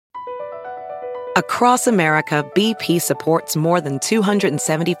Across America, BP supports more than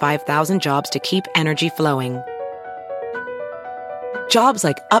 275,000 jobs to keep energy flowing. Jobs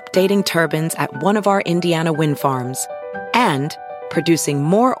like updating turbines at one of our Indiana wind farms and producing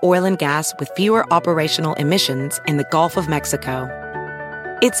more oil and gas with fewer operational emissions in the Gulf of Mexico.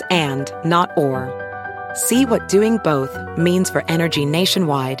 It's and, not or. See what doing both means for energy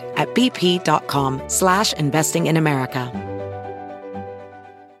nationwide at bp.com/investing in America.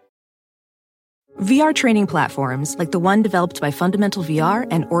 VR training platforms, like the one developed by Fundamental VR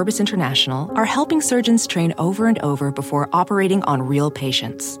and Orbis International, are helping surgeons train over and over before operating on real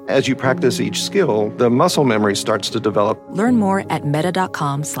patients. As you practice each skill, the muscle memory starts to develop. Learn more at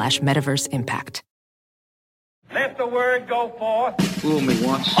meta.com/metaverse impact. Let the word go forth. Fool me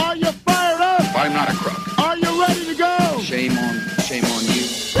once. Are you fired up? I'm not a crook. Are you ready to go? Shame on you.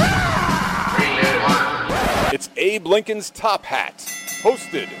 It's Abe Lincoln's Top Hat,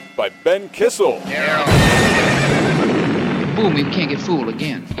 hosted by Ben Kissel. Fool me, can't get fooled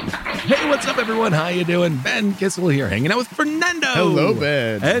again. Hey, what's up, everyone? How you doing? Ben Kissel here, hanging out with Fernando. Hello,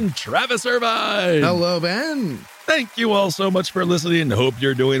 Ben. And Travis Irvine. Hello, Ben. Thank you all so much for listening. Hope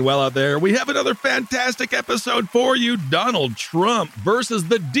you're doing well out there. We have another fantastic episode for you. Donald Trump versus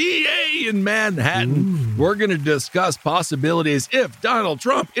the DA in Manhattan. We're going to discuss possibilities if Donald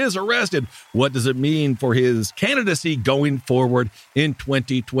Trump is arrested. What does it mean for his candidacy going forward in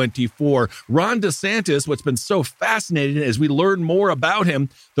 2024? Ron DeSantis, what's been so fascinating as we learn more about him,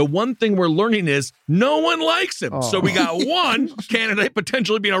 the one thing we're learning is no one likes him. So we got one candidate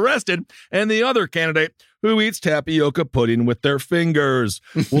potentially being arrested and the other candidate who eats tapioca pudding with their fingers.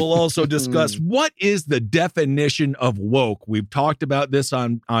 We'll also discuss what is the definition of woke. We've talked about this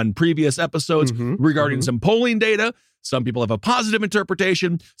on previous episodes regarding some polling data. Some people have a positive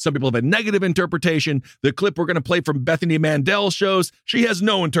interpretation. Some people have a negative interpretation. The clip we're going to play from Bethany Mandel shows she has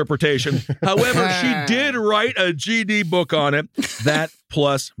no interpretation. However, she did write a GD book on it. That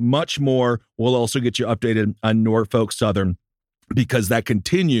plus much more. We'll also get you updated on Norfolk Southern because that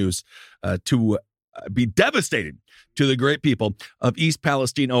continues to be devastating to the great people of East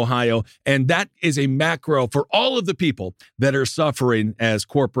Palestine, Ohio. And that is a macro for all of the people that are suffering as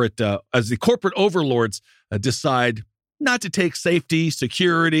the corporate overlords decide not to take safety,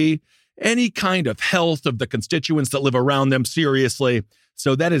 security, any kind of health of the constituents that live around them seriously.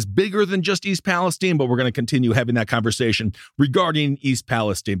 So that is bigger than just East Palestine, but we're going to continue having that conversation regarding East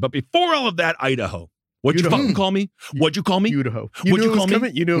Palestine. But before all of that, Idaho. What'd you fucking call me? What'd you call me? Idaho. What'd you call me?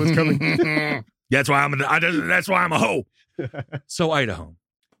 You knew it was coming. That's why I'm a hoe. So Idaho,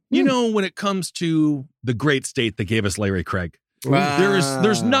 you know, when it comes to the great state that gave us Larry Craig,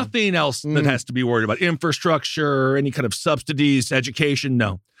 there's nothing else that has to be worried about. Infrastructure, any kind of subsidies, education.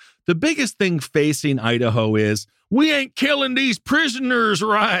 No. The biggest thing facing Idaho is we ain't killing these prisoners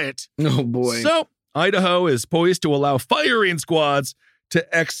right. Oh, boy. So Idaho is poised to allow firing squads to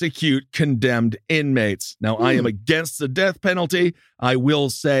execute condemned inmates. Now, I am against the death penalty. I will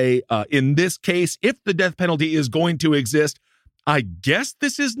say, in this case, if the death penalty is going to exist, I guess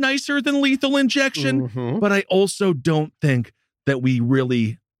this is nicer than lethal injection, but I also don't think that we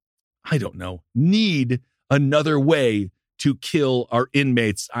really, need another way to kill our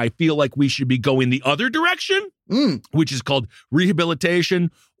inmates. I feel like we should be going the other direction, which is called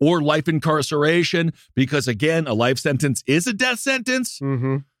rehabilitation or life incarceration, because again, a life sentence is a death sentence.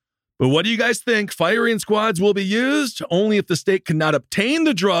 But what do you guys think? Firing squads will be used only if the state cannot obtain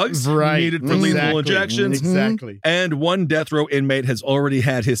the drugs needed for lethal injections. Exactly. And one death row inmate has already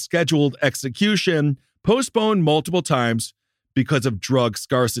had his scheduled execution postponed multiple times because of drug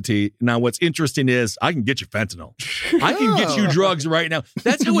scarcity. Now, what's interesting is I can get you fentanyl. I can get you drugs right now.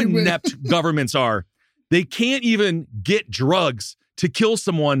 That's how inept governments are. They can't even get drugs to kill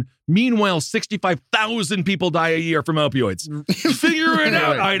someone. Meanwhile, 65,000 people die a year from opioids. Figure it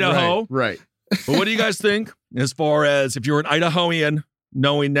out, Idaho. Right. But what do you guys think as far as if you're an Idahoan,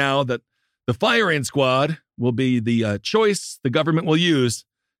 knowing now that the firing squad will be the choice the government will use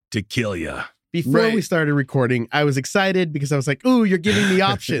to kill you? Before we started recording, I was excited because I was like, "Ooh, you're giving me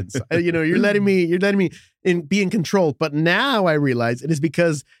options. You're letting me be in control." But now I realize it is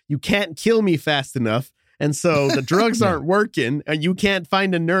because you can't kill me fast enough, and so the drugs aren't working, and you can't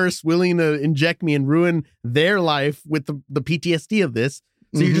find a nurse willing to inject me and ruin their life with the PTSD of this.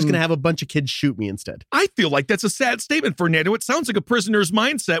 So you're just going to have a bunch of kids shoot me instead. I feel like that's a sad statement, Fernando. It sounds like a prisoner's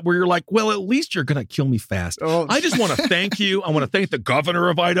mindset where you're like, well, at least you're going to kill me fast. Oh. I just want to thank you. I want to thank the governor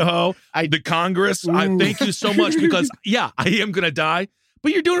of Idaho, the Congress. I thank you so much because, I am going to die,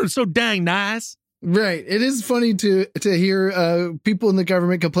 but you're doing it so dang nice. Right. It is funny to hear people in the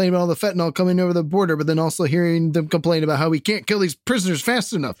government complain about all the fentanyl coming over the border, but then also hearing them complain about how we can't kill these prisoners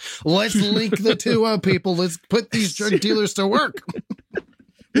fast enough. Let's link the two up, people. Let's put these drug dealers to work.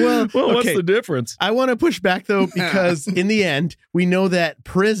 Well, what's okay. the difference? I want to push back, though, because in the end, we know that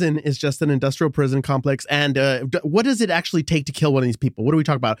prison is just an industrial prison complex. And what does it actually take to kill one of these people? What do we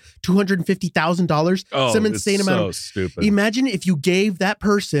talk about? $250,000? Oh, some insane it's amount. so stupid. Imagine if you gave that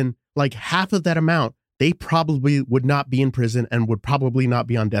person like half of that amount, they probably would not be in prison and would probably not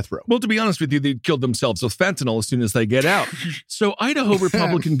be on death row. Well, to be honest with you, they killed themselves with fentanyl as soon as they get out. So Idaho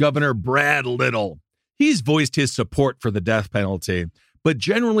Republican Governor Brad Little, he's voiced his support for the death penalty, but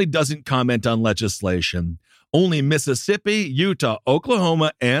generally doesn't comment on legislation. Only Mississippi, Utah,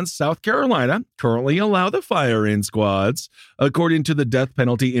 Oklahoma, and South Carolina currently allow the firing squads, according to the Death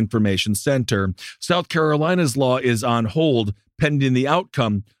Penalty Information Center. South Carolina's law is on hold pending the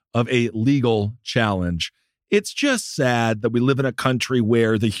outcome of a legal challenge. It's just sad that we live in a country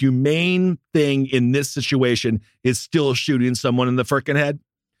where the humane thing in this situation is still shooting someone in the frickin' head.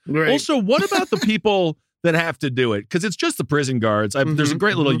 Right. Also, what about the people that have to do it? Because it's just the prison guards. There's a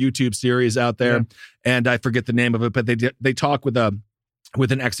great little YouTube series out there, and I forget the name of it, but they talk with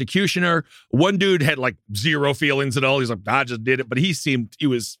an executioner. One dude had like zero feelings at all. He's like, I just did it. But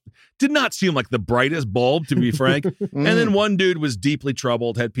did not seem like the brightest bulb, to be frank. And then one dude was deeply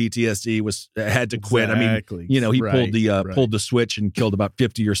troubled, had PTSD, had to quit. Exactly. I mean, he pulled the switch and killed about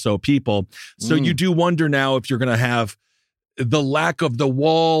 50 or so people. So you do wonder now if you're going to have the lack of the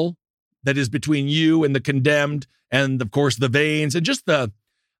wall that is between you and the condemned, and of course the veins, and just the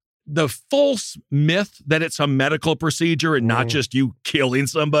false myth that it's a medical procedure and not just you killing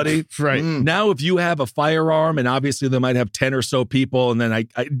somebody. Right. Now, if you have a firearm, and obviously they might have 10 or so people, and then I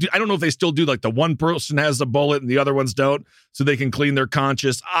don't know if they still do like the one person has a bullet and the other ones don't, so they can clean their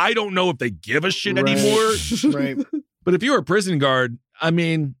conscience. I don't know if they give a shit anymore. Right. But if you're a prison guard, I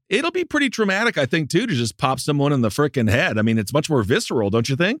mean, it'll be pretty traumatic, I think, too, to just pop someone in the frickin' head. I mean, it's much more visceral, don't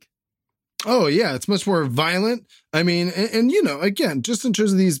you think? Oh, yeah, it's much more violent. I mean, and again, just in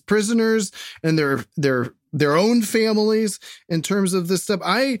terms of these prisoners and their own families, in terms of this stuff,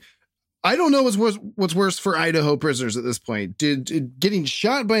 I don't know what's worse for Idaho prisoners at this point. Did getting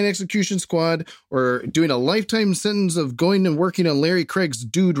shot by an execution squad or doing a lifetime sentence of going and working on Larry Craig's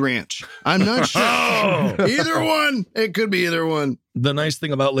dude ranch? I'm not sure. Either one. It could be either one. The nice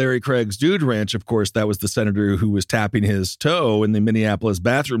thing about Larry Craig's dude ranch, of course, that was the senator who was tapping his toe in the Minneapolis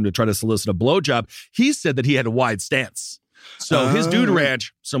bathroom to try to solicit a blowjob. He said that he had a wide stance. So his dude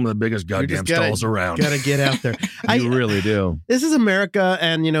ranch, some of the biggest goddamn stalls around. Gotta get out there. You really do. This is America,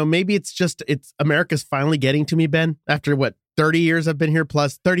 and maybe it's America's finally getting to me, Ben, after what, 30 years I've been here,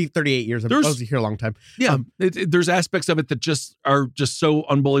 plus 38 years. I was here a long time. Yeah, there's aspects of it that are just so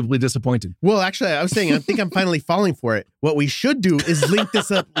unbelievably disappointing. Well, actually, I was saying, I think I'm finally falling for it. What we should do is link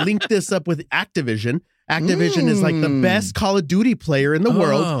this up with Activision. Activision is like the best Call of Duty player in the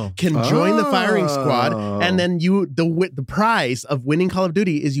world, can join the firing squad, and then the prize of winning Call of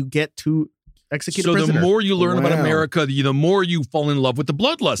Duty is you get to execute a prisoner. So the more you learn about America, the more you fall in love with the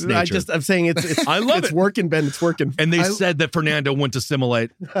bloodlust nature. I'm saying it's I love it's working, Ben. It's working. And they said that Fernando went to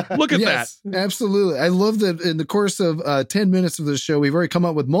assimilate. Look at yes, that. Absolutely. I love that in the course of 10 minutes of the show, we've already come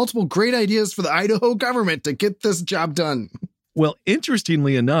up with multiple great ideas for the Idaho government to get this job done. Well,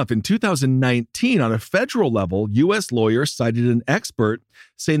 interestingly enough, in 2019, on a federal level, U.S. lawyers cited an expert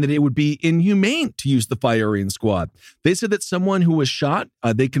saying that it would be inhumane to use the firing squad. They said that someone who was shot,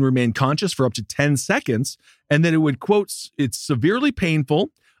 they can remain conscious for up to 10 seconds, and that it would, quote, it's severely painful,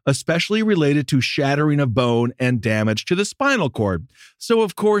 especially related to shattering of bone and damage to the spinal cord. So,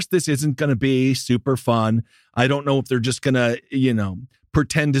 of course, this isn't going to be super fun. I don't know if they're just going to,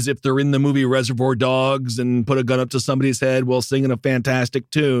 pretend as if they're in the movie Reservoir Dogs and put a gun up to somebody's head while singing a fantastic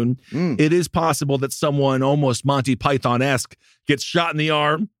tune. It is possible that someone almost Monty Python-esque gets shot in the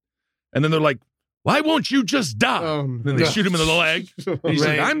arm, and then they're like, why won't you just die? Then they shoot him in the leg. And he's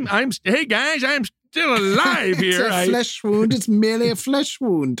like, hey guys, I'm still alive here. It's a flesh wound. It's merely a flesh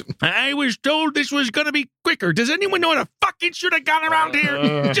wound. I was told this was going to be quicker. Does anyone know what a fucking shoot a gun around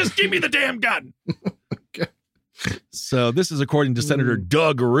here? Just give me the damn gun. So this is according to Senator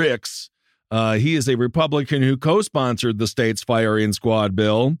Doug Ricks. He is a Republican who co-sponsored the state's firing squad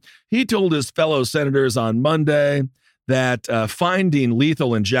bill. He told his fellow senators on Monday that finding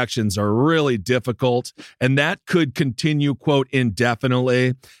lethal injections are really difficult, and that could continue, quote,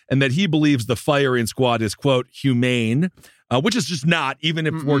 indefinitely, and that he believes the firing squad is, quote, humane, which is just not, even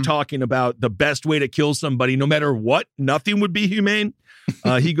if we're talking about the best way to kill somebody, no matter what, nothing would be humane.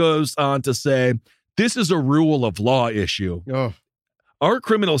 He goes on to say, this is a rule of law issue. Our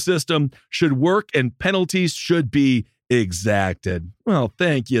criminal system should work and penalties should be exacted. Well,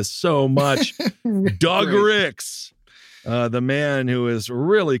 thank you so much, Doug Ricks, the man who is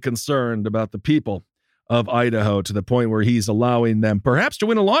really concerned about the people of Idaho to the point where he's allowing them perhaps to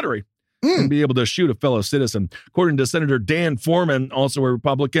win a lottery and be able to shoot a fellow citizen. According to Senator Dan Foreman, also a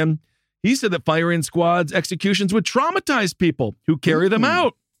Republican, he said that firing squads executions would traumatize people who carry them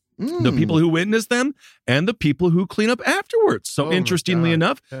out. The people who witness them and the people who clean up afterwards. So interestingly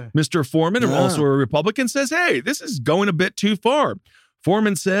enough, Mr. Foreman, also a Republican, says, hey, this is going a bit too far.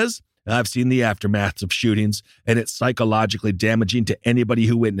 Foreman says, I've seen the aftermaths of shootings, and it's psychologically damaging to anybody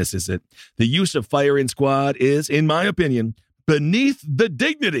who witnesses it. The use of firing squad is, in my opinion, beneath the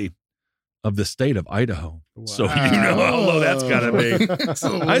dignity of the state of Idaho. Wow. So you know how low that's got to be.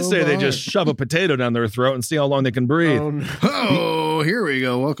 I say they just shove a potato down their throat and see how long they can breathe. Oh, here we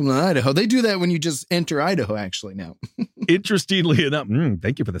go. Welcome to Idaho. They do that when you just enter Idaho, actually, now. Interestingly enough,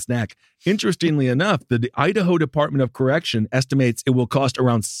 thank you for the snack. Interestingly enough, the Idaho Department of Correction estimates it will cost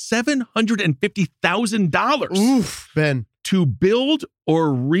around $750,000 Oof, Ben. to build or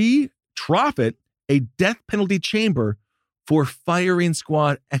retrofit a death penalty chamber for firing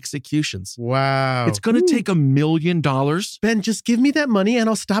squad executions. Wow. It's going to take $1 million. Ben, just give me that money and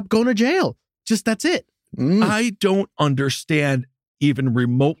I'll stop going to jail. Just that's it. I don't understand even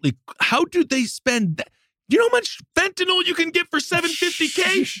remotely. How do they spend that? You know how much fentanyl you can get for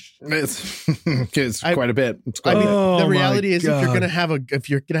 $750K? It's quite a bit. The reality is if you're gonna have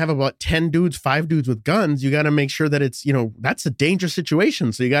about 10 dudes, 5 dudes with guns, you gotta make sure that it's, that's a dangerous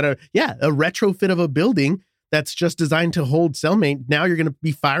situation. So you gotta, a retrofit of a building that's just designed to hold cellmate. Now you're going to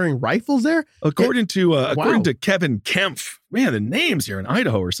be firing rifles there? According to Kevin Kempf, man, the names here in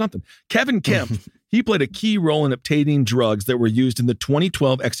Idaho or something. Kevin Kempf, he played a key role in obtaining drugs that were used in the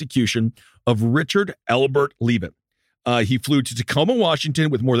 2012 execution of Richard Albert Levin. He flew to Tacoma, Washington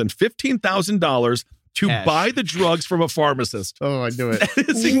with more than $15,000 to buy the drugs from a pharmacist. Oh, I knew it. That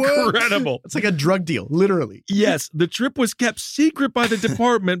is incredible. It's like a drug deal, literally. Yes, the trip was kept secret by the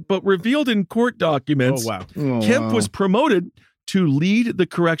department, but revealed in court documents. Oh, wow. Kemp was promoted to lead the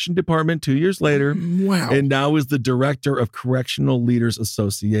correction department 2 years later. Wow. And now is the director of Correctional Leaders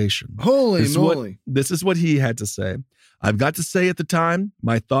Association. Holy moly. This is what he had to say. I've got to say at the time,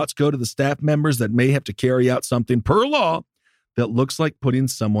 my thoughts go to the staff members that may have to carry out something per law that looks like putting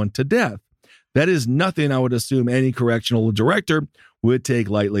someone to death. That is nothing I would assume any correctional director would take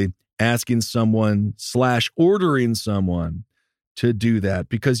lightly, asking someone / ordering someone to do that,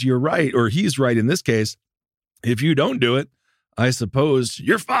 because you're right, or he's right in this case. If you don't do it, I suppose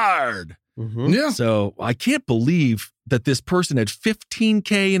you're fired. Mm-hmm. Yeah. So I can't believe that this person had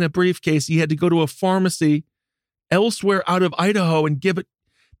 $15K in a briefcase. He had to go to a pharmacy elsewhere out of Idaho and give it.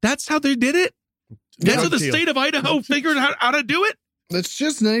 That's how they did it. That's how the state of Idaho figured out how to do it. It's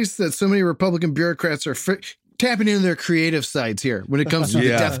just nice that so many Republican bureaucrats are tapping into their creative sides here when it comes to the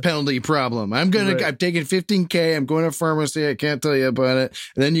death penalty problem. I'm taking $15K. I'm going to a pharmacy. I can't tell you about it.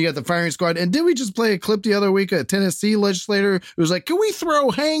 And then you got the firing squad. And did we just play a clip the other week? A Tennessee legislator who was like, can we throw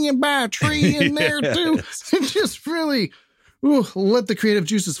hanging by a tree in there too? And just really let the creative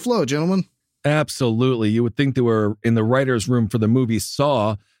juices flow, gentlemen. Absolutely. You would think they were in the writer's room for the movie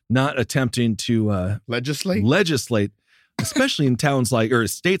Saw, not attempting to legislate, especially in towns or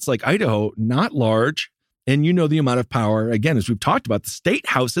states like Idaho, not large. And you know the amount of power, again, as we've talked about, the state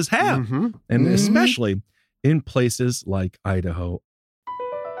houses have, and especially in places like Idaho.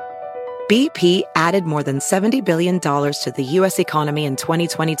 BP added more than $70 billion to the U.S. economy in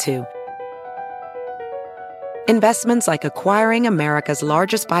 2022. Investments like acquiring America's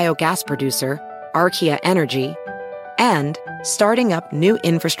largest biogas producer, Archaea Energy, and starting up new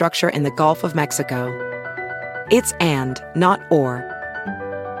infrastructure in the Gulf of Mexico. It's and, not or.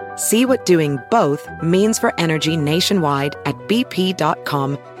 See what doing both means for energy nationwide at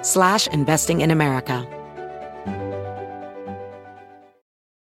bp.com/investing in America.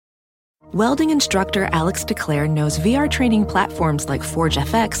 Welding instructor Alex DeClaire knows VR training platforms like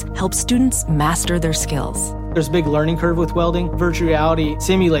ForgeFX help students master their skills. There's a big learning curve with welding. Virtual reality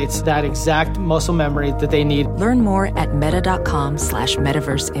simulates that exact muscle memory that they need. Learn more at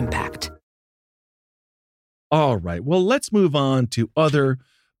meta.com/metaverse impact. All right, well, let's move on to other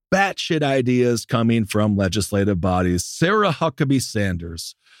batshit ideas coming from legislative bodies. Sarah Huckabee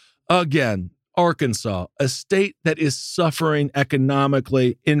Sanders. Again, Arkansas, a state that is suffering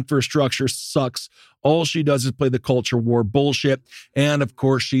economically. Infrastructure sucks. All she does is play the culture war bullshit. And of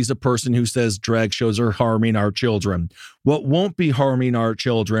course, she's a person who says drag shows are harming our children. What won't be harming our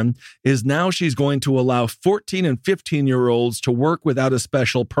children is now she's going to allow 14 and 15-year-olds to work without a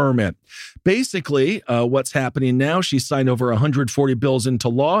special permit. Basically, what's happening now, she signed over 140 bills into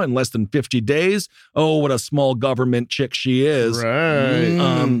law in less than 50 days. Oh, what a small government chick she is. Right.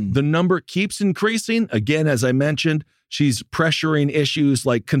 The number keeps increasing. Again, as I mentioned, she's pressuring issues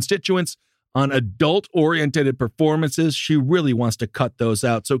like constituents on adult-oriented performances. She really wants to cut those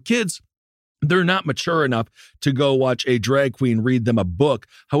out. So kids, they're not mature enough to go watch a drag queen read them a book.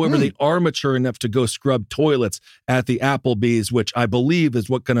 However, they are mature enough to go scrub toilets at the Applebee's, which I believe is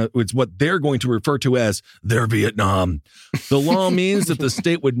what they're going to refer to as their Vietnam. The law means that the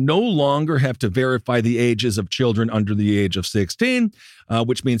state would no longer have to verify the ages of children under the age of 16,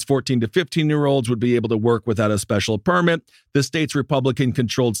 which means 14 to 15-year-olds would be able to work without a special permit. The state's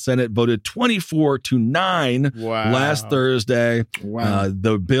Republican-controlled Senate voted 24-9 last Thursday. Wow.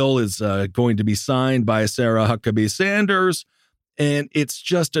 The bill is going to be signed by Sarah Huckabee Sanders, and it's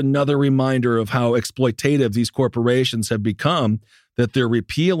just another reminder of how exploitative these corporations have become, that they're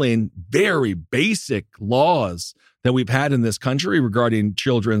repealing very basic laws that we've had in this country regarding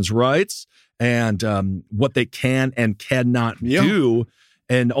children's rights and what they can and cannot do.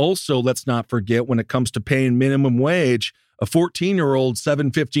 And also, let's not forget, when it comes to paying minimum wage, a 14-year-old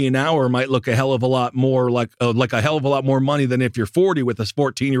 $7.50 an hour might look a hell of a lot more like a hell of a lot more money than if you're 40 with a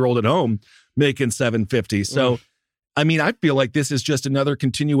 14-year-old at home making $7.50. So, I mean, I feel like this is just another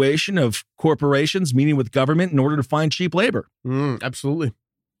continuation of corporations meeting with government in order to find cheap labor. Absolutely.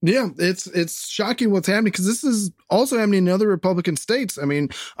 Yeah, it's shocking what's happening, because this is also happening in other Republican states. I mean,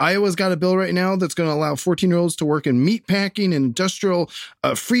 Iowa's got a bill right now that's going to allow 14-year-olds to work in meat packing and industrial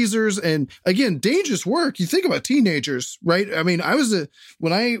freezers. And again, dangerous work. You think about teenagers, right? I mean,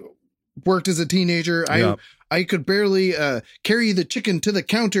 when I worked as a teenager, I could barely carry the chicken to the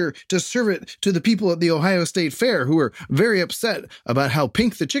counter to serve it to the people at the Ohio State Fair, who were very upset about how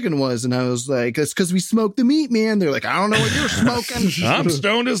pink the chicken was. And I was like, it's because we smoked the meat, man. They're like, I don't know what you're smoking. I'm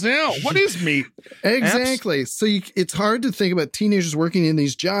stoned as hell. What is meat? Exactly. So it's hard to think about teenagers working in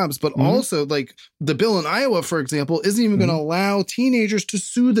these jobs, but also, like, the bill in Iowa, for example, isn't even going to allow teenagers to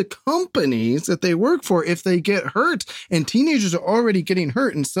sue the companies that they work for if they get hurt. And teenagers are already getting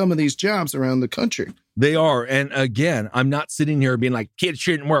hurt in some of these jobs around the country. They are. And again, I'm not sitting here being like, kids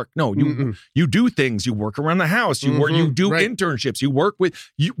shouldn't work. No, you do things. You work around the house. You work. You do internships. You work with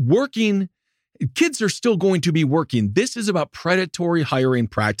working. Kids are still going to be working. This is about predatory hiring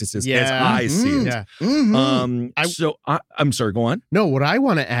practices, as I see it. I'm sorry, go on. No, what I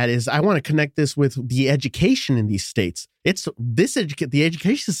want to add is I want to connect this with the education in these states. The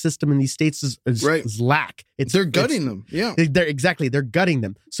education system in these states is lack. They're gutting them. Yeah, they're gutting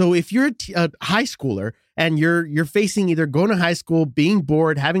them. So if you're a high schooler and you're facing either going to high school, being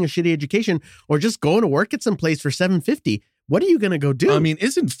bored, having a shitty education, or just going to work at some place for $7.50, what are you going to go do? I mean,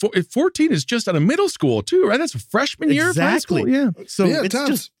 14 is just out of middle school too, right? That's a freshman year of high school. Yeah. So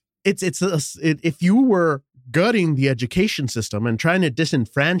if you were gutting the education system and trying to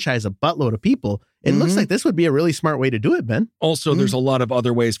disenfranchise a buttload of people, it looks like this would be a really smart way to do it, Ben. Also, there's a lot of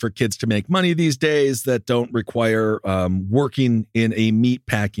other ways for kids to make money these days that don't require working in a meat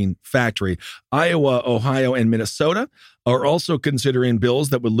packing factory. Iowa, Ohio, and Minnesota are also considering bills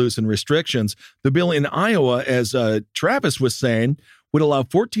that would loosen restrictions. The bill in Iowa, as Travis was saying, would allow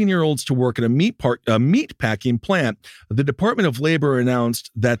 14-year-olds to work at a meat packing plant. The Department of Labor announced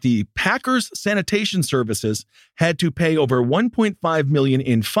that the Packers Sanitation Services had to pay over $1.5 million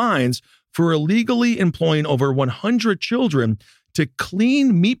in fines for illegally employing over 100 children to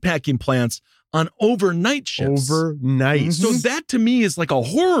clean meatpacking plants on overnight shifts. So that to me is like a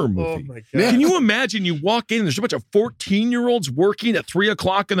horror movie. Oh my God. Can you imagine you walk in and there's a bunch of 14-year-olds working at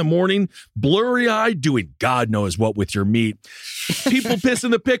 3:00 in the morning, blurry-eyed, doing God knows what with your meat. People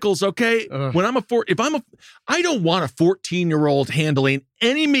pissing the pickles, okay? I don't want a 14-year-old handling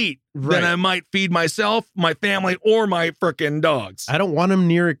any meat that I might feed myself, my family, or my frickin' dogs. I don't want them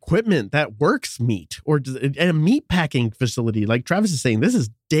near equipment that works meat or at a meat packing facility. Like Travis is saying, this is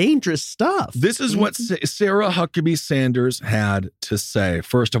dangerous stuff. This is what Sarah Huckabee Sanders had to say.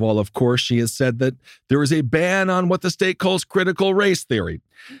 First of all, of course, she has said that there is a ban on what the state calls critical race theory.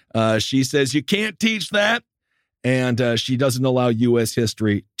 She says you can't teach that. And she doesn't allow U.S.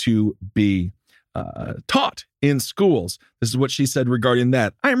 history to be taught in schools. This is what she said regarding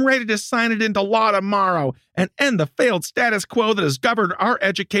that. I'm ready to sign it into law tomorrow and end the failed status quo that has governed our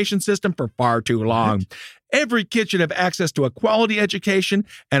education system for far too long. Every kid should have access to a quality education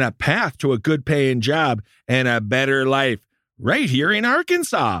and a path to a good paying job and a better life right here in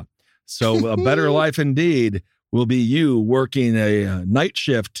Arkansas. So a better life indeed will be you working a night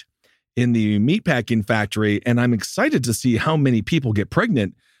shift in the meatpacking factory. And I'm excited to see how many people get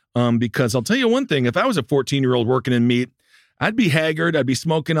pregnant because I'll tell you one thing. If I was a 14-year-old working in meat, I'd be haggard. I'd be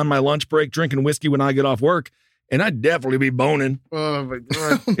smoking on my lunch break, drinking whiskey when I get off work. And I'd definitely be boning. Oh, my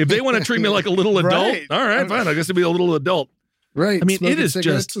God. If they want to treat me like a little adult, Right. all right, fine. I guess to be a little adult. Right. I mean, Smoking it is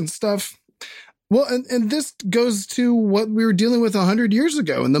cigarettes just and stuff. Well, and this goes to what we were dealing with 100 years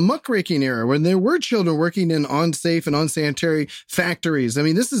ago in the muckraking era, when there were children working in unsafe and unsanitary factories. I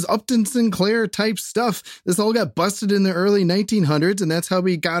mean, this is Upton Sinclair type stuff. This all got busted in the early 1900s, and that's how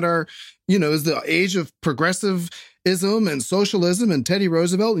we got our, it was the age of progressivism and socialism and Teddy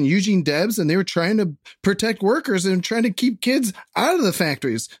Roosevelt and Eugene Debs, and they were trying to protect workers and trying to keep kids out of the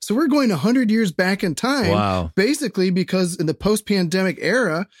factories. So we're going 100 years back in time, Wow. basically because in the post-pandemic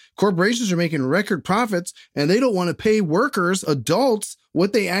era, corporations are making record profits and they don't want to pay workers, adults,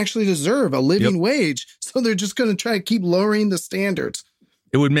 what they actually deserve, a living wage. So they're just going to try to keep lowering the standards.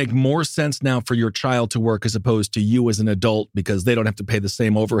 It would make more sense now for your child to work as opposed to you as an adult because they don't have to pay the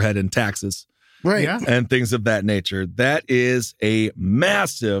same overhead and taxes. Right. Yeah. And things of that nature. That is a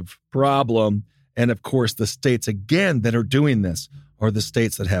massive problem. And of course, the states, again, that are doing this are the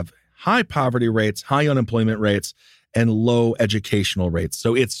states that have high poverty rates, high unemployment rates, and low educational rates.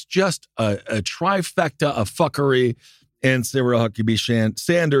 So it's just a trifecta of fuckery. And Sarah Huckabee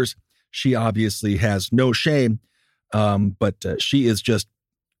Sanders, she obviously has no shame, but she is just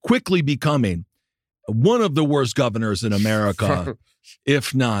quickly becoming one of the worst governors in America.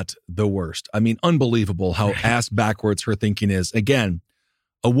 If not the worst. I mean, unbelievable how ass backwards her thinking is. Again,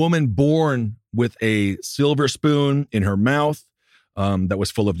 a woman born with a silver spoon in her mouth that was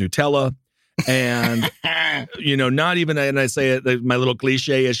full of Nutella. And, not even, and I say it, my little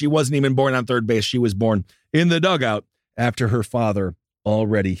cliche is she wasn't even born on third base. She was born in the dugout after her father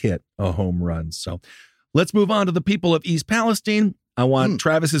already hit a home run. So let's move on to the people of East Palestine. I want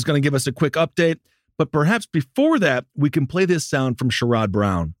Travis is going to give us a quick update. But perhaps before that, we can play this sound from Sherrod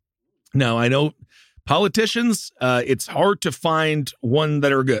Brown. Now, I know politicians, it's hard to find one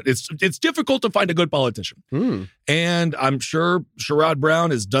that are good. It's difficult to find a good politician. And I'm sure Sherrod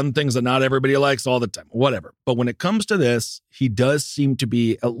Brown has done things that not everybody likes all the time, whatever. But when it comes to this, he does seem to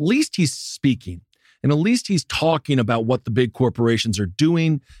be, at least he's speaking, and at least he's talking about what the big corporations are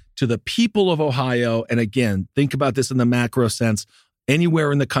doing to the people of Ohio. And again, think about this in the macro sense.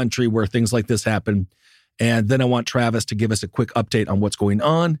 Anywhere in the country where things like this happen. And then I want Travis to give us a quick update on what's going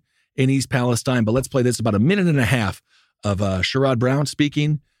on in East Palestine. But let's play this about a minute and a half of Sherrod Brown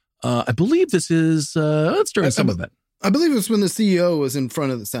speaking. I believe this is, let's turn some of it. I believe it was when the CEO was in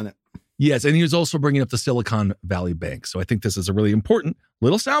front of the Senate. Yes, and he was also bringing up the Silicon Valley Bank. So I think this is a really important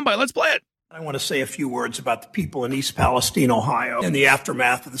little soundbite. Let's play it. I want to say a few words about the people in East Palestine, Ohio, in the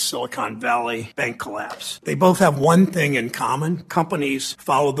aftermath of the Silicon Valley bank collapse. They both have one thing in common. Companies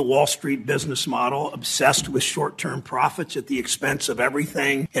followed the Wall Street business model, obsessed with short-term profits at the expense of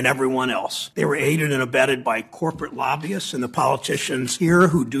everything and everyone else. They were aided and abetted by corporate lobbyists and the politicians here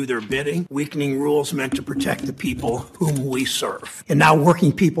who do their bidding, weakening rules meant to protect the people whom we serve. And now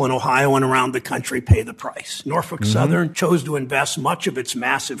working people in Ohio and around the country pay the price. Norfolk Southern chose to invest much of its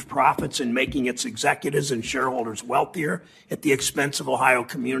massive profits in making its executives and shareholders wealthier at the expense of Ohio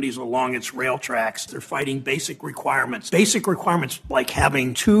communities along its rail tracks. They're fighting basic requirements like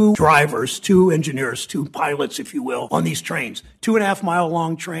having 2 drivers, 2 engineers, 2 pilots, if you will, on these trains. 2.5 mile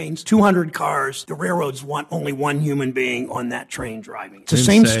long trains, 200 cars. The railroads want only 1 human being on that train driving. It's the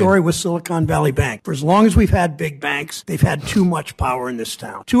same story with Silicon Valley Bank. For as long as we've had big banks, they've had too much power in this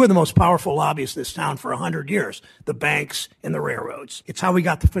town. 2 of the most powerful lobbyists in this town for 100 years, the banks and the railroads. It's how we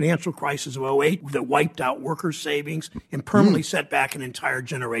got the financial crisis of 2008 that wiped out workers' savings and permanently set back an entire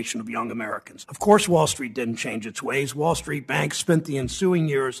generation of young Americans. Of course, Wall Street didn't change its ways. Wall Street Bank spent the ensuing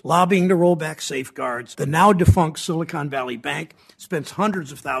years lobbying to roll back safeguards. The now defunct Silicon Valley Bank spends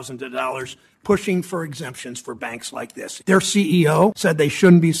hundreds of thousands of dollars pushing for exemptions for banks like this. Their CEO said they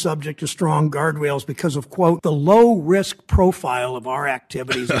shouldn't be subject to strong guardrails because of, quote, the low-risk profile of our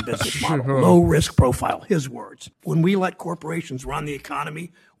activities and business model. Low-risk profile, his words. When we let corporations run the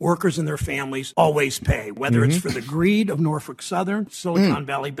economy, workers and their families always pay, whether it's for the greed of Norfolk Southern, Silicon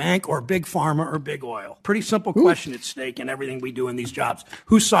Valley Bank, or Big Pharma or Big Oil. Pretty simple question at stake in everything we do in these jobs.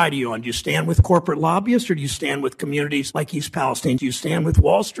 Whose side are you on? Do you stand with corporate lobbyists or do you stand with communities like East Palestine? Do you stand with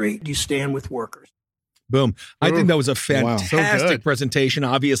Wall Street? Do you stand with workers? Boom. I think that was a fantastic presentation.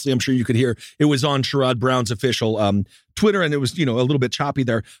 Obviously, I'm sure you could hear it was on Sherrod Brown's official Twitter, and it was, a little bit choppy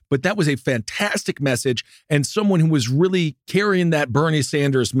there, but that was a fantastic message and someone who was really carrying that Bernie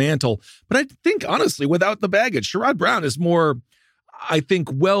Sanders mantle. But I think, honestly, without the baggage, Sherrod Brown is more, I think,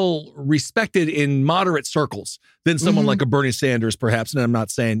 well respected in moderate circles than someone like a Bernie Sanders, perhaps. And I'm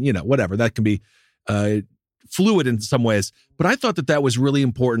not saying, whatever, that can be fluid in some ways. But I thought that was really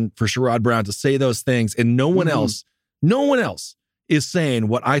important for Sherrod Brown to say those things. And no one else is saying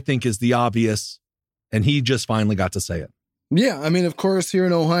what I think is the obvious. And he just finally got to say it. Yeah, I mean, of course, here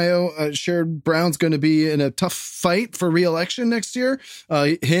in Ohio, Sherrod Brown's going to be in a tough fight for re-election next year.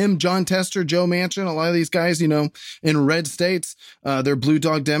 Him, John Tester, Joe Manchin, a lot of these guys, in red states, they're blue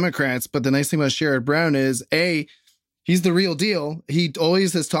dog Democrats. But the nice thing about Sherrod Brown is, he's the real deal. He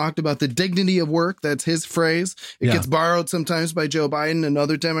always has talked about the dignity of work. That's his phrase. It gets borrowed sometimes by Joe Biden and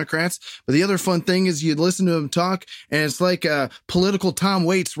other Democrats. But the other fun thing is you listen to him talk, and it's like a political Tom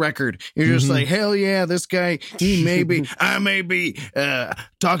Waits record. You're just like, hell yeah, this guy, I may be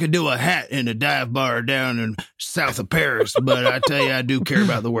talking to a hat in a dive bar down in south of Paris, but I tell you, I do care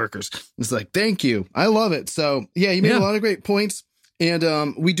about the workers. It's like, thank you. I love it. So, yeah, he made a lot of great points.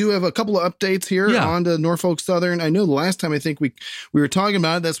 And we do have a couple of updates here on the Norfolk Southern. I know the last time I think we were talking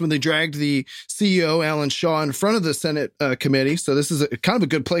about it, that's when they dragged the CEO, Alan Shaw, in front of the Senate committee. So this is kind of a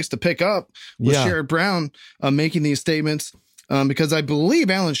good place to pick up with Sherrod Brown making these statements. Because I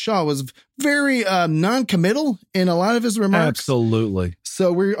believe Alan Shaw was very non-committal in a lot of his remarks. Absolutely.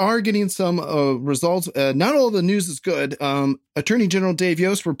 So we are getting some results. Not all the news is good. Attorney General Dave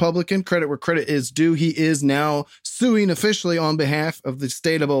Yost, Republican, credit where credit is due. He is now suing officially on behalf of the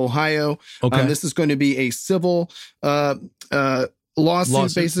state of Ohio. Okay. This is going to be a civil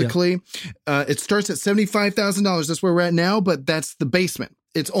lawsuit, basically. Yeah. It starts at $75,000. That's where we're at now, but that's the basement.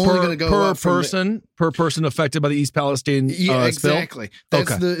 It's only going to go per up per person affected by the East Palestine exactly. Spill?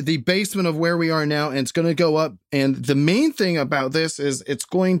 That's the basement of where we are now, and it's going to go up. And the main thing about this is it's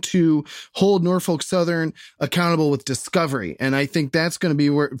going to hold Norfolk Southern accountable with discovery, and I think that's going to be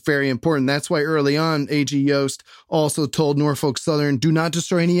very important. That's why early on, AG Yost also told Norfolk Southern, do not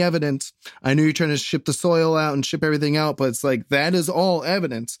destroy any evidence. I know you're trying to ship the soil out and ship everything out, but it's like that is all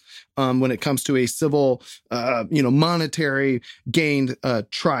evidence when it comes to a civil, monetary gained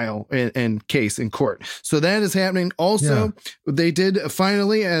trial and case in court. So that is happening. Also, they did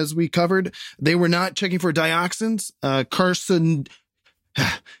finally, as we covered, they were not checking for dioxins.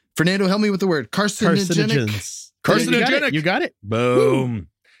 Fernando, help me with the word. Carcinogenic. Carcinogenic. You got it. Boom. Woo.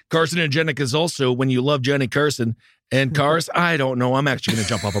 Carcinogenic is also when you love Johnny Carson and cars. I don't know. I'm actually going to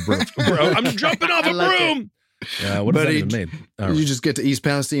jump off a broom. Bro, I'm jumping off a broom. What does that even mean? You just get to East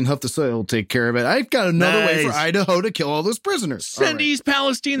Palestine, huff the soil, will take care of it. I've got another way for Idaho to kill all those prisoners. Send East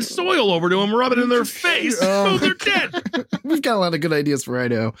Palestine soil over to them, rub it in their face. Oh, they're dead. We've got a lot of good ideas for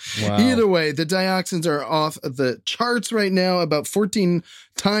Idaho. Wow. Either way, the dioxins are off the charts right now, about 14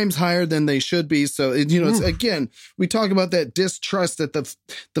 times higher than they should be. So, it's again, we talk about that distrust that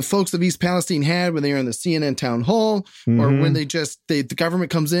the folks of East Palestine had when they were in the CNN town hall, or when the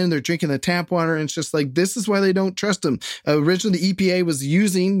government comes in, they're drinking the tap water, and it's just like, this is why they don't trust them. Originally, the EPA was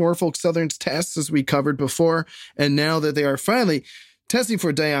using Norfolk Southern's tests, as we covered before, and now that they are finally testing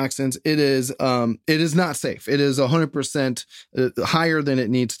for dioxins, it is not safe. It is 100% higher than it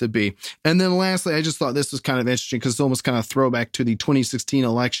needs to be. And then lastly, I just thought this was kind of interesting because it's almost kind of throwback to the 2016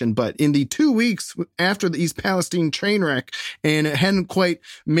 election. But in the 2 weeks after the East Palestine train wreck, and it hadn't quite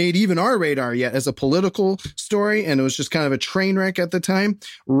made even our radar yet as a political story, and it was just kind of a train wreck at the time,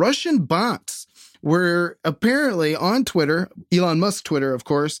 Russian bots were apparently on Twitter, Elon Musk's Twitter, of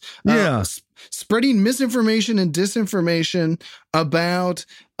course, spreading misinformation and disinformation about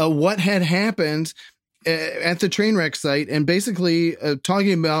what had happened at the train wreck site, and basically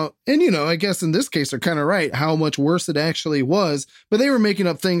talking about, and I guess in this case they're kind of right, how much worse it actually was, but they were making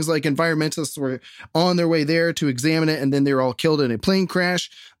up things like environmentalists were on their way there to examine it, and then they were all killed in a plane crash.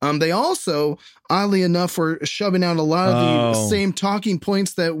 They also, oddly enough, were shoving out a lot of the same talking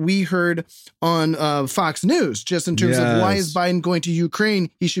points that we heard on Fox News, just in terms of why is Biden going to Ukraine?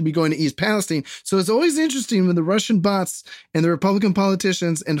 He should be going to East Palestine. So it's always interesting when the Russian bots and the Republican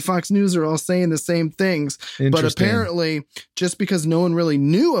politicians and Fox News are all saying the same things. But apparently, just because no one really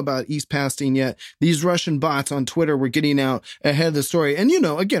knew about East Palestine yet, these Russian bots on Twitter were getting out ahead of the story. And,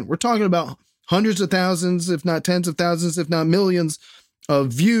 again, we're talking about hundreds of thousands, if not tens of thousands, if not millions of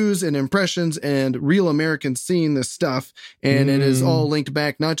views and impressions and real Americans seeing this stuff. And it is all linked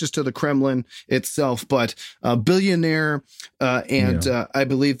back, not just to the Kremlin itself, but a billionaire. I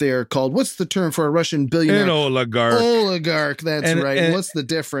believe they are called, what's the term for a Russian billionaire? An oligarch. Oligarch. That's right. And what's the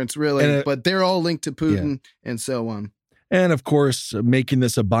difference really? But they're all linked to Putin and so on. And of course, making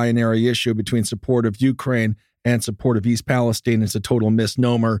this a binary issue between support of Ukraine and support of East Palestine is a total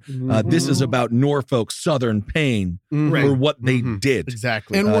misnomer. This is about Norfolk Southern pain for what they did.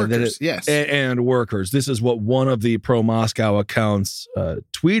 Exactly. And workers, yes. And workers. This is what one of the pro-Moscow accounts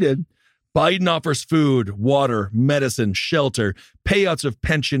tweeted. Biden offers food, water, medicine, shelter, payouts of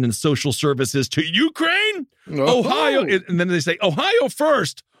pension and social services to Ukraine, Ohio. And then they say, Ohio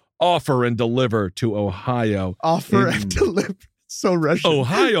first, offer and deliver to Ohio. Offer and deliver. So Russian.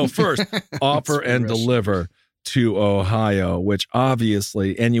 Ohio first, offer and Russian. deliver to Ohio, which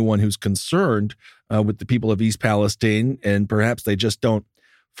obviously anyone who's concerned with the people of East Palestine, and perhaps they just don't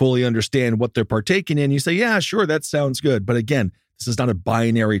fully understand what they're partaking in, you say, yeah, sure, that sounds good. But again, this is not a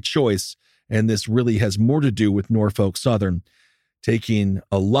binary choice. And this really has more to do with Norfolk Southern taking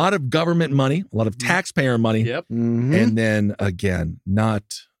a lot of government money, a lot of taxpayer money, and then again,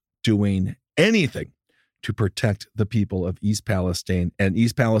 not doing anything to protect the people of East Palestine. And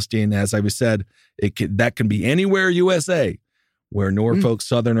East Palestine, as I said, that can be anywhere USA where Norfolk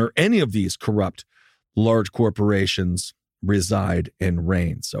Southern or any of these corrupt large corporations reside and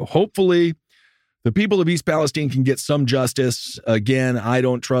reign. So hopefully the people of East Palestine can get some justice. Again, I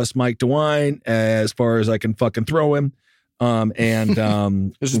don't trust Mike DeWine as far as I can fucking throw him.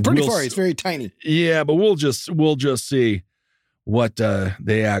 This is pretty far. It's very tiny. Yeah, but we'll just see what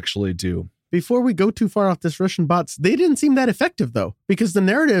they actually do. Before we go too far off this Russian bots, they didn't seem that effective, though, because the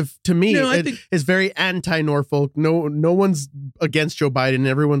narrative to me is very anti-Norfolk. No one's against Joe Biden.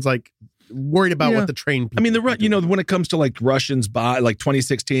 Everyone's like worried about what the train people when it comes to like Russians like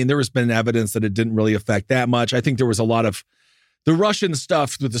 2016, there has been evidence that it didn't really affect that much. I think there was a lot of the Russian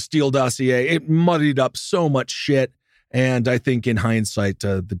stuff with the Steele dossier. It muddied up so much shit. And I think in hindsight,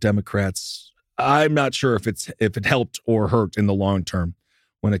 the Democrats, I'm not sure if it helped or hurt in the long term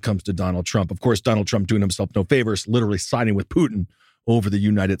when it comes to Donald Trump. Of course, Donald Trump doing himself no favors, literally siding with Putin over the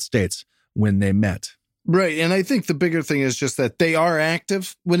United States when they met. Right. And I think the bigger thing is just that they are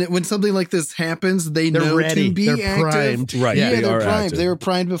active. When something like this happens, they're know ready. To be they're active. Primed. Right. Yeah, they're primed. Active. They were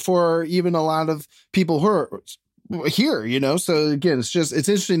primed before even a lot of people who are here, So again, it's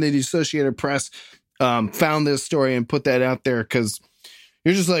interesting that the Associated Press found this story and put that out there because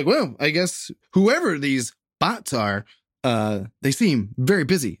you're just like, well, I guess whoever these bots are, they seem very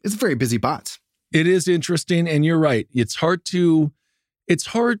busy. It's very busy bots. It is interesting. And you're right. It's hard to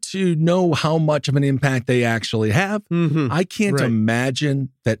know how much of an impact they actually have. I can't imagine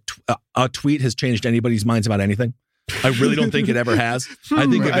that a tweet has changed anybody's minds about anything. I really don't think it ever has. I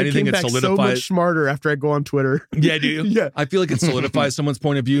think if anything, it solidifies. So much smarter after I go on Twitter. Yeah, do you? Yeah. I feel like it solidifies someone's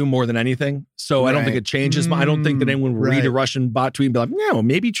point of view more than anything. So I don't think it changes. I don't think that anyone will read a Russian bot tweet and be like, no,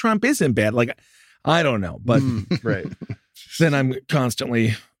 maybe Trump isn't bad. Like, I don't know. But then I'm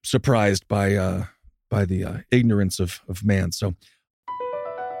constantly surprised by the ignorance of man. So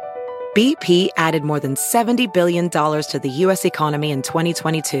BP added more than $70 billion to the U.S. economy in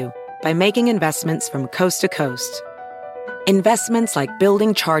 2022 by making investments from coast to coast. Investments like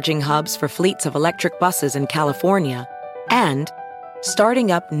building charging hubs for fleets of electric buses in California and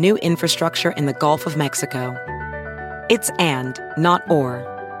starting up new infrastructure in the Gulf of Mexico. It's and, not or.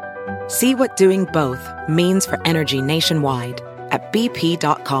 See what doing both means for energy nationwide at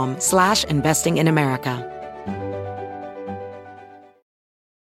bp.com/investing in America.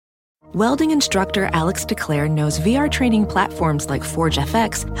 Welding instructor Alex DeClaire knows VR training platforms like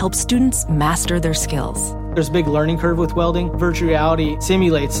ForgeFX help students master their skills. There's a big learning curve with welding. Virtual reality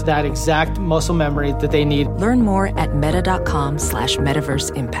simulates that exact muscle memory that they need. Learn more at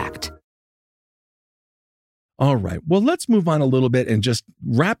meta.com/metaverse impact. All right. Well, let's move on a little bit and just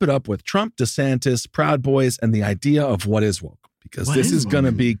wrap it up with Trump, DeSantis, Proud Boys, and the idea of what is woke, because this is going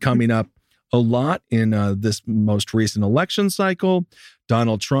to be coming up a lot in this most recent election cycle.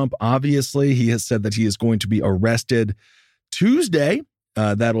 Donald Trump, obviously, he has said that he is going to be arrested Tuesday.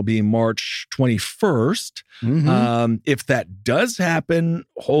 That'll be March 21st. If that does happen,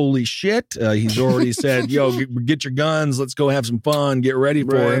 holy shit. He's already said, yo, get your guns. Let's go have some fun. Get ready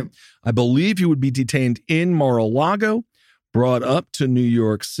for it. I believe he would be detained in Mar-a-Lago, brought up to New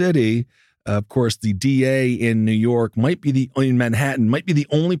York City. Of course, the DA in New York in Manhattan might be the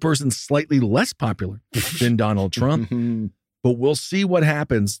only person slightly less popular than Donald Trump. But we'll see what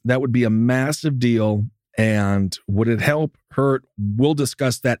happens. That would be a massive deal. And would it help, hurt? We'll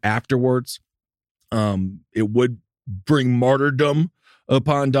discuss that afterwards. It would bring martyrdom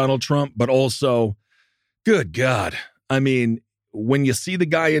upon Donald Trump, but also, good God. I mean, when you see the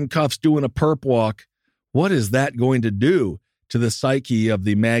guy in cuffs doing a perp walk, what is that going to do to the psyche of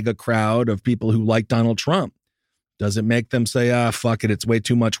the MAGA crowd of people who like Donald Trump? Does it make them say, fuck it, it's way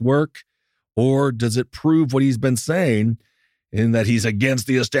too much work? Or does it prove what he's been saying in that he's against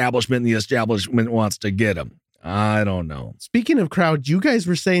the establishment and the establishment wants to get him? I don't know. Speaking of crowd, you guys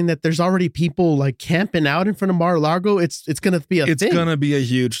were saying that there's already people like camping out in front of Mar-a-Lago. It's going to be a thing. It's going to be a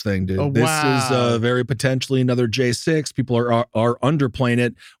huge thing, dude. Oh, this wow. is very potentially another J6. People are underplaying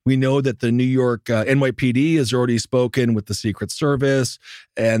it. We know that the New York NYPD has already spoken with the Secret Service,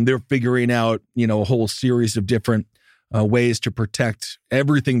 and they're figuring out, a whole series of different ways to protect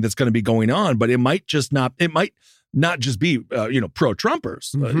everything that's going to be going on. But it might not just be,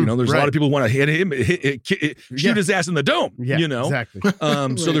 pro-Trumpers. There's a lot of people who want to hit him, shoot his ass in the dome, Exactly.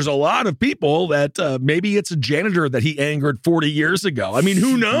 So there's a lot of people that maybe it's a janitor that he angered 40 years ago. I mean,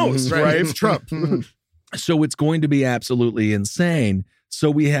 who knows, right? It's Trump. So it's going to be absolutely insane. So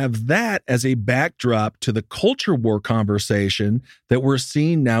we have that as a backdrop to the culture war conversation that we're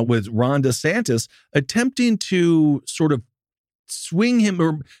seeing now with Ron DeSantis attempting to sort of swing him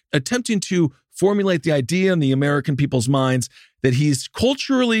or attempting to formulate the idea in the American people's minds that he's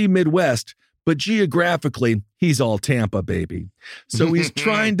culturally Midwest, but geographically, he's all Tampa, baby. So he's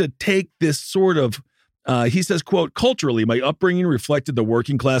trying to take this sort of, he says, quote, culturally, my upbringing reflected the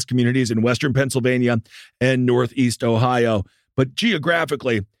working class communities in Western Pennsylvania and Northeast Ohio. But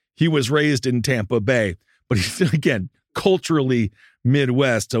geographically, he was raised in Tampa Bay. But he's, again, culturally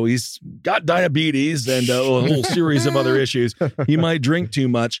Midwest. So he's got diabetes and a whole series of other issues. He might drink too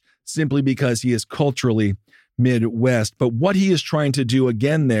much simply because he is culturally Midwest. But what he is trying to do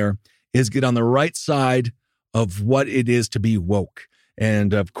again there is get on the right side of what it is to be woke.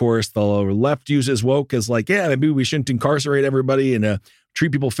 And of course, the left uses woke as like, yeah, maybe we shouldn't incarcerate everybody and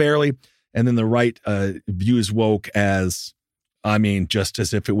treat people fairly. And then the right views woke as, just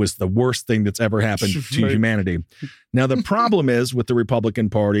as if it was the worst thing that's ever happened to humanity. Now, the problem is with the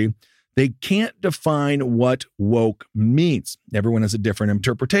Republican Party, they can't define what woke means. Everyone has a different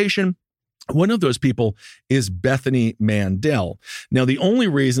interpretation. One of those people is Bethany Mandel. Now, the only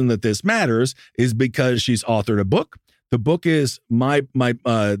reason that this matters is because she's authored a book. The book is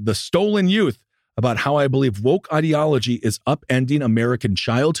The Stolen Youth, about how I believe woke ideology is upending American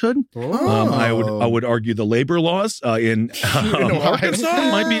childhood. I would argue the labor laws in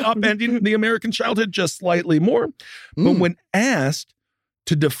Arkansas might be upending the American childhood just slightly more. But when asked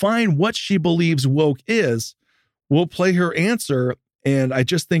to define what she believes woke is, we'll play her answer. And I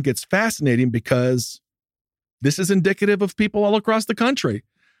just think it's fascinating because this is indicative of people all across the country.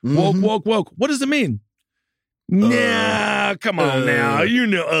 Woke, woke, woke. What does it mean? Nah, come on now.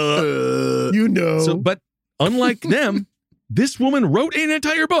 So, but unlike them, this woman wrote an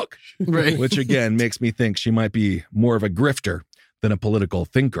entire book, which again makes me think she might be more of a grifter than a political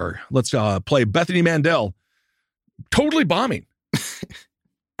thinker. Let's play Bethany Mandel totally bombing.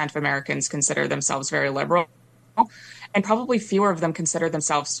 Of Americans consider themselves very liberal, and probably fewer of them consider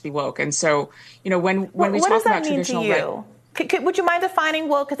themselves to be woke. And so, when we talk about traditional, what does that mean to you? Would you mind defining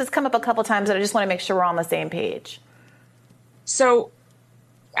woke? Because it's come up a couple times, and I just want to make sure we're on the same page. So,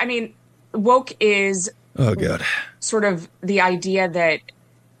 woke is sort of the idea that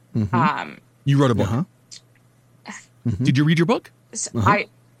you wrote a book. Did you read your book? What's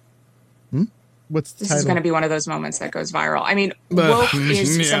the this title? Is going to be one of those moments that goes viral. Woke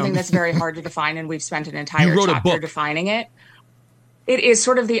is something that's very hard to define, and we've spent an entire chapter defining it. It is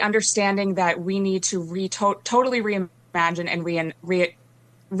sort of the understanding that we need to totally reimagine and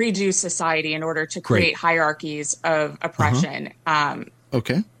redo society in order to create hierarchies of oppression.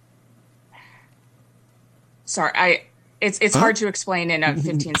 Okay. Sorry, it's hard to explain in a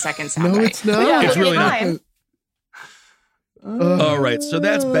 15-second soundbite. No, it's not. Yeah, it's really not. All right, so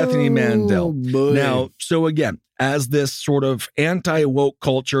that's Bethany Mandel. Now, so again, as this sort of anti-woke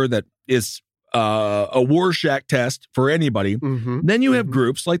culture that is a Rorschach test for anybody, then you have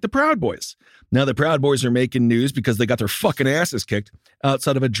groups like the Proud Boys. Now, the Proud Boys are making news because they got their fucking asses kicked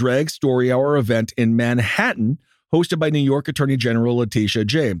outside of a drag story hour event in Manhattan, hosted by New York Attorney General Letitia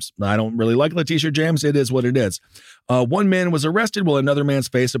James. I don't really like Letitia James. It is what it is. One man was arrested while another man's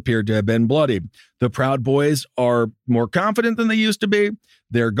face appeared to have been bloodied. The Proud Boys are more confident than they used to be.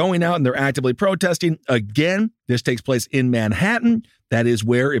 They're going out and they're actively protesting. Again, this takes place in Manhattan. That is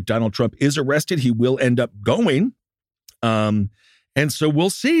where, if Donald Trump is arrested, he will end up going. And so we'll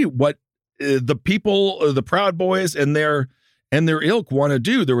see what the people, the Proud Boys and their ilk want to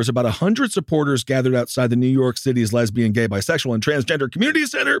do. There was about 100 supporters gathered outside the New York City's lesbian, gay, bisexual, and transgender community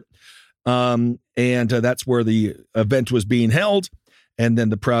center. And that's where the event was being held. And then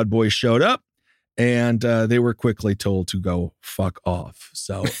the Proud Boys showed up and they were quickly told to go fuck off.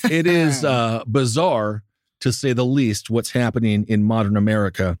 So it is bizarre, to say the least, what's happening in modern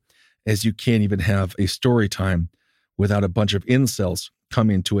America, as you can't even have a story time without a bunch of incels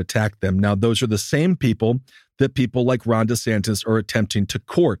coming to attack them. Now, those are the same people that people like Ron DeSantis are attempting to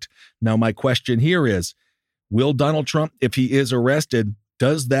court. Now, my question here is, will Donald Trump, if he is arrested,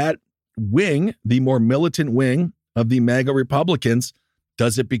 does that wing, the more militant wing of the MAGA Republicans,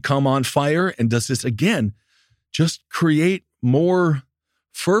 does it become on fire? And does this, again, just create more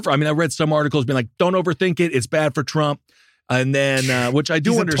fervor? I mean, I read some articles being like, don't overthink it. It's bad for Trump. And then, which I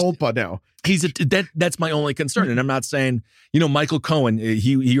do understand. He's a tulpa now. That's my only concern. And I'm not saying, Michael Cohen,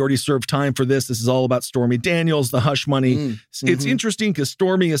 he already served time for this. This is all about Stormy Daniels, the hush money. It's interesting because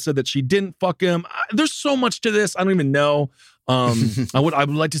Stormy has said that she didn't fuck him. There's so much to this. I don't even know. I would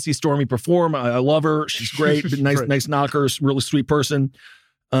like to see Stormy perform. I love her. She's great. Nice knocker, really sweet person.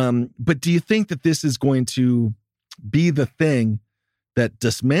 But do you think that this is going to be the thing that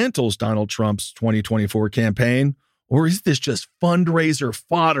dismantles Donald Trump's 2024 campaign? Or is this just fundraiser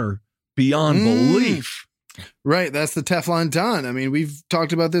fodder beyond belief? Right. That's the Teflon Don. I mean, we've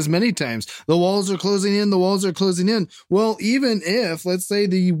talked about this many times. The walls are closing in. The walls are closing in. Well, even if, let's say,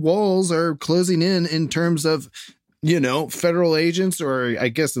 the walls are closing in terms of, federal agents, or I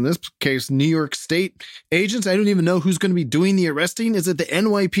guess in this case, New York State agents. I don't even know who's going to be doing the arresting. Is it the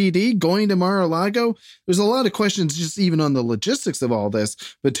NYPD going to Mar-a-Lago? There's a lot of questions just even on the logistics of all this.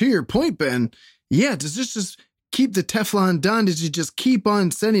 But to your point, Ben, does this just keep the Teflon Don? Did you just keep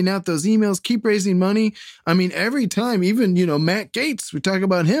on sending out those emails, keep raising money? I mean, every time, even, Matt Gaetz, we talk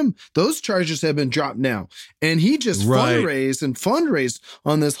about him, those charges have been dropped now. And he just fundraised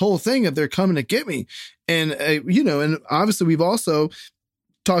on this whole thing of they're coming to get me. And, and obviously we've also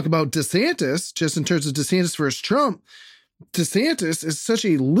talked about DeSantis, just in terms of DeSantis versus Trump. DeSantis is such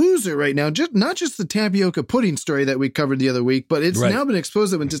a loser right now. Not just the tapioca pudding story that we covered the other week, but it's now been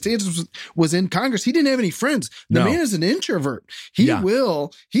exposed that when DeSantis was in Congress, he didn't have any friends. The man is an introvert. He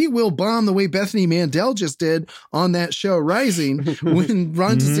will bomb the way Bethany Mandel just did on that show Rising when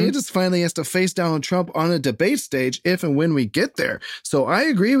Ron DeSantis finally has to face Donald Trump on a debate stage, if and when we get there. So I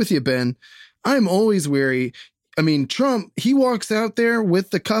agree with you, Ben. I'm always wary. I mean, Trump, he walks out there with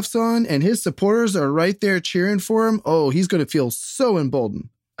the cuffs on and his supporters are right there cheering for him. Oh, he's going to feel so emboldened.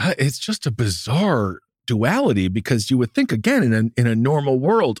 It's just a bizarre duality because you would think, again, in a normal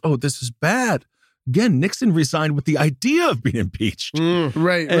world, oh, this is bad. Again, Nixon resigned with the idea of being impeached.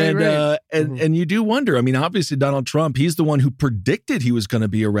 Right. And you do wonder. I mean, obviously, Donald Trump, he's the one who predicted he was going to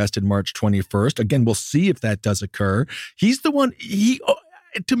be arrested March 21st. Again, we'll see if that does occur. He's the one,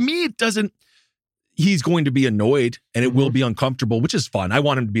 to me, it doesn't. He's going to be annoyed and it will be uncomfortable, which is fun. I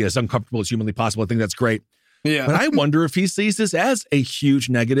want him to be as uncomfortable as humanly possible. I think that's great. Yeah. But I wonder if he sees this as a huge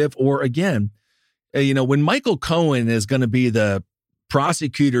negative or, again, when Michael Cohen is going to be the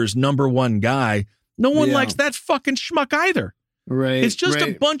prosecutor's number one guy, no one likes that fucking schmuck either. Right. It's just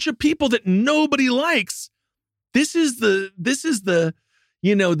a bunch of people that nobody likes. This is the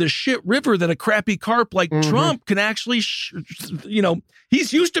the shit river that a crappy carp like Trump can actually,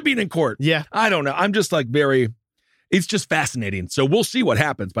 he's used to being in court. Yeah. I don't know. I'm just it's just fascinating. So we'll see what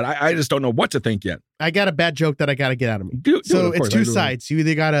happens, but I just don't know what to think yet. I got a bad joke that I got to get out of me. It's two sides. You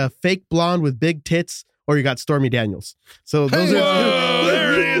either got a fake blonde with big tits or you got Stormy Daniels. So those are...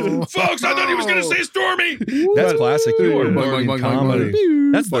 there it is. Folks, I thought he was going to say Stormy. That's classic. You are boing comedy.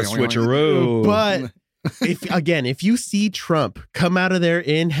 That's the switcheroo. But... if you see Trump come out of there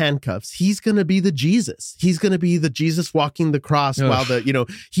in handcuffs, he's going to be the Jesus. He's going to be the Jesus walking the cross while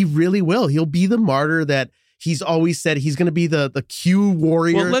he really will. He'll be the martyr that he's always said. He's going to be the Q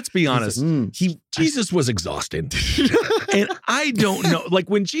warrior. Well, let's be honest. Jesus was exhausting. And I don't know,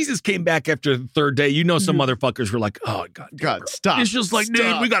 when Jesus came back after the third day, some motherfuckers were like, oh, God, stop. It's just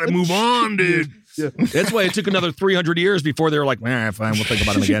dude, we got to move on, dude. Yeah. That's why it took another 300 years before they were like, fine, we'll think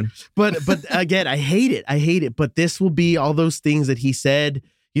about him again. But again, I hate it. But this will be all those things that he said,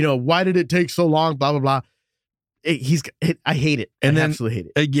 why did it take so long? Blah, blah, blah. I hate it. And I absolutely hate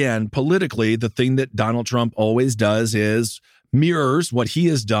it. Again, politically, the thing that Donald Trump always does is mirrors what he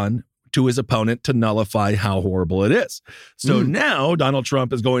has done to his opponent to nullify how horrible it is. So now Donald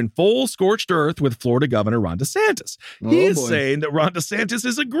Trump is going full scorched earth with Florida Governor Ron DeSantis. He is saying that Ron DeSantis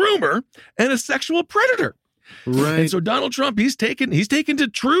is a groomer and a sexual predator. Right. And so Donald Trump, he's taken to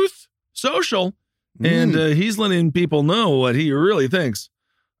Truth Social and he's letting people know what he really thinks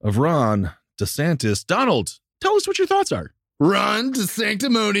of Ron DeSantis. Donald, tell us what your thoughts are. Ron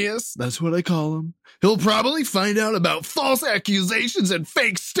DeSanctimonious, that's what I call him. He'll probably find out about false accusations and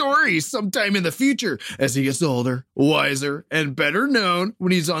fake stories sometime in the future as he gets older, wiser, and better known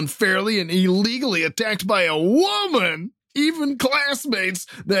when he's unfairly and illegally attacked by a woman, even classmates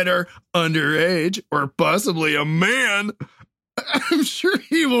that are underage or possibly a man. I'm sure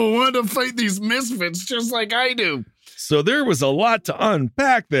he will want to fight these misfits just like I do. So there was a lot to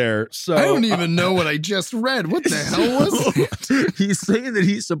unpack there. So I don't even know what I just read. What the hell was it? He's saying that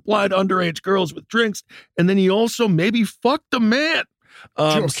he supplied underage girls with drinks, and then he also maybe fucked a man.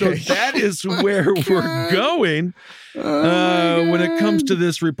 So that is where we're going when it comes to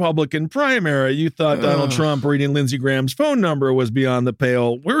this Republican primary. You thought Donald Trump reading Lindsey Graham's phone number was beyond the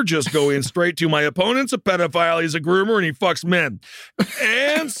pale. We're just going straight to my opponent's a pedophile, he's a groomer, and he fucks men.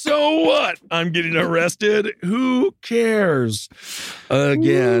 And so what? I'm getting arrested. Who cares?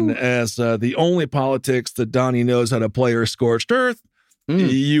 Again, as the only politics that Donnie knows how to play are scorched earth.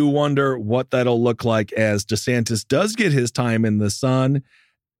 You wonder what that'll look like as DeSantis does get his time in the sun.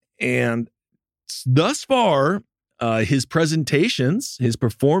 And thus far, his presentations, his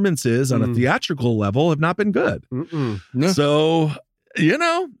performances on a theatrical level have not been good. No. So,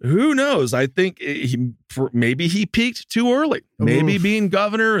 who knows? I think maybe he peaked too early. Maybe being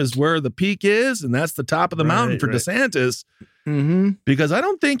governor is where the peak is, and that's the top of the mountain for DeSantis. Because I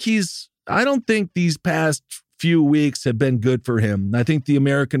don't think these past few weeks have been good for him. I think the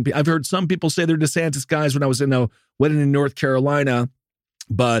American people, I've heard some people say they're DeSantis guys when I was in a wedding in North Carolina,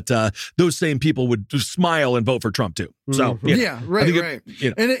 but those same people would just smile and vote for Trump too. So right.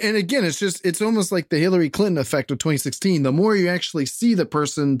 And again, it's almost like the Hillary Clinton effect of 2016. The more you actually see the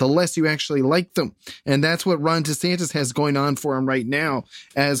person, the less you actually like them. And that's what Ron DeSantis has going on for him right now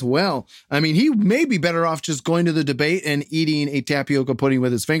as well. I mean, he may be better off just going to the debate and eating a tapioca pudding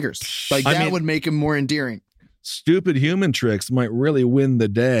with his fingers. Like that would make him more endearing. Stupid human tricks might really win the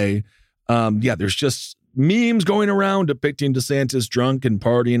day. There's just memes going around depicting DeSantis drunk and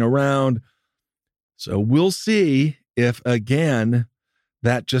partying around. So we'll see if, again,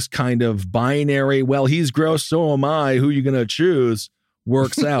 that just kind of binary, well, he's gross, so am I, who you going to choose,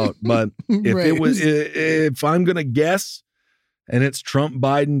 works out. But if I'm going to guess, and it's Trump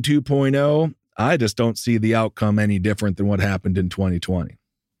Biden 2.0, I just don't see the outcome any different than what happened in 2020.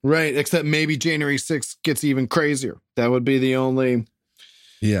 Right, except maybe January 6th gets even crazier. That would be the only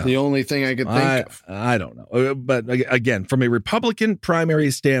thing I could think of. I don't know. But again, from a Republican primary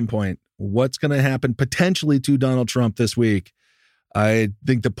standpoint, what's going to happen potentially to Donald Trump this week? I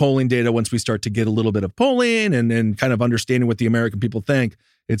think the polling data, once we start to get a little bit of polling and kind of understanding what the American people think,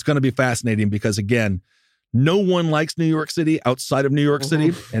 it's going to be fascinating because, again, no one likes New York City outside of New York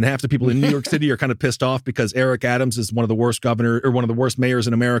City, and half the people in New York City are kind of pissed off because Eric Adams is one of the worst one of the worst mayors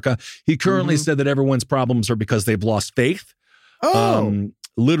in America. He currently said that everyone's problems are because they've lost faith.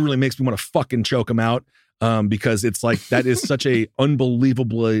 Literally makes me want to fucking choke him out because it's like that is such a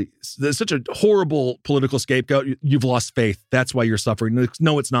such a horrible political scapegoat. You've lost faith. That's why you're suffering.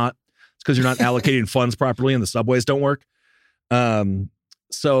 No, it's not. It's because you're not allocating funds properly and the subways don't work.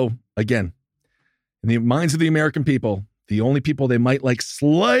 So again, in the minds of the American people, the only people they might like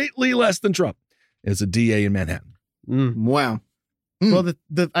slightly less than Trump is a DA in Manhattan. Wow. Well,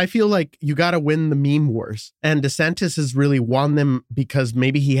 I feel like you got to win the meme wars, and DeSantis has really won them because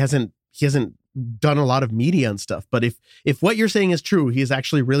maybe he hasn't done a lot of media and stuff. But if what you're saying is true, he's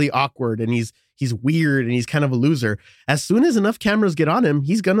actually really awkward and he's weird and he's kind of a loser. As soon as enough cameras get on him,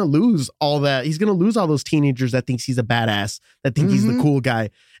 he's going to lose all that. He's going to lose all those teenagers that thinks he's a badass, that think he's the cool guy.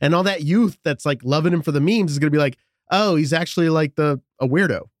 And all that youth that's like loving him for the memes is going to be like, oh, he's actually like a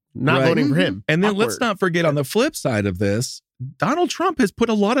weirdo, not voting for him. And then let's not forget on the flip side of this, Donald Trump has put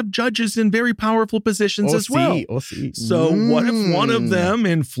a lot of judges in very powerful positions as well. So what if one of them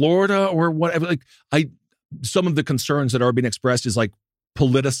in Florida or whatever, some of the concerns that are being expressed is like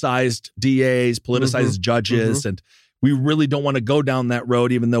politicized DAs, politicized judges, and we really don't want to go down that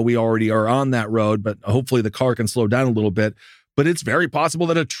road, even though we already are on that road, but hopefully the car can slow down a little bit. But it's very possible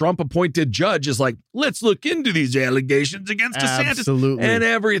that a Trump-appointed judge is like, let's look into these allegations against DeSantis. Absolutely. And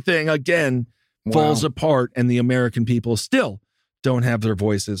everything, again, falls apart, and the American people still don't have their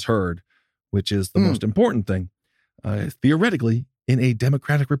voices heard, which is the most important thing, theoretically, in a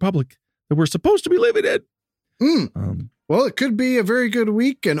democratic republic that we're supposed to be living in. Well, it could be a very good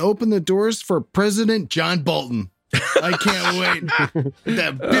week and open the doors for President John Bolton. I can't wait.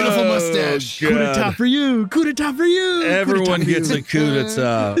 That beautiful mustache. Coup d'etat for you. Coup d'etat for you. Everyone gets a coup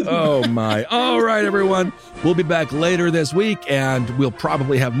d'etat. Oh, my. All right, everyone. We'll be back later this week, and we'll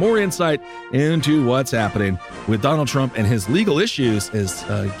probably have more insight into what's happening with Donald Trump and his legal issues as,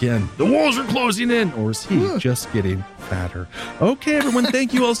 again, the walls are closing in, or is he just getting fatter? Okay, everyone.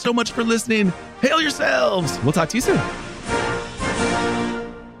 Thank you all so much for listening. Hail yourselves. We'll talk to you soon.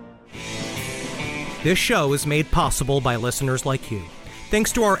 This show is made possible by listeners like you.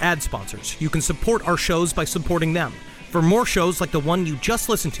 Thanks to our ad sponsors, you can support our shows by supporting them. For more shows like the one you just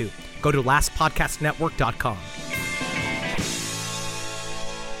listened to, go to lastpodcastnetwork.com.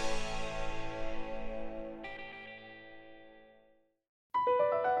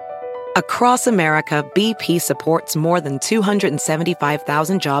 Across America, BP supports more than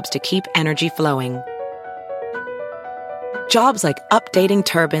 275,000 jobs to keep energy flowing. Jobs like updating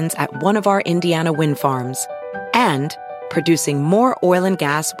turbines at one of our Indiana wind farms and producing more oil and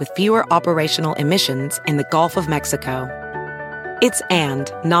gas with fewer operational emissions in the Gulf of Mexico. It's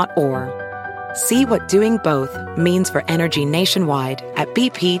and, not or. See what doing both means for energy nationwide at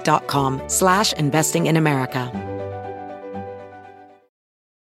bp.com/investing in America.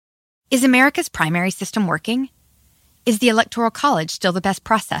 Is America's primary system working? Is the Electoral College still the best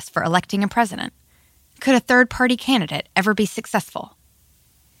process for electing a president? Could a third-party candidate ever be successful?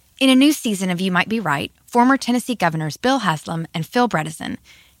 In a new season of You Might Be Right, former Tennessee governors Bill Haslam and Phil Bredesen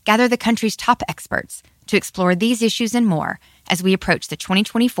gather the country's top experts to explore these issues and more as we approach the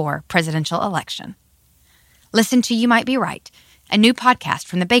 2024 presidential election. Listen to You Might Be Right, a new podcast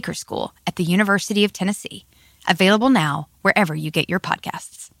from the Baker School at the University of Tennessee, available now wherever you get your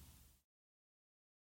podcasts.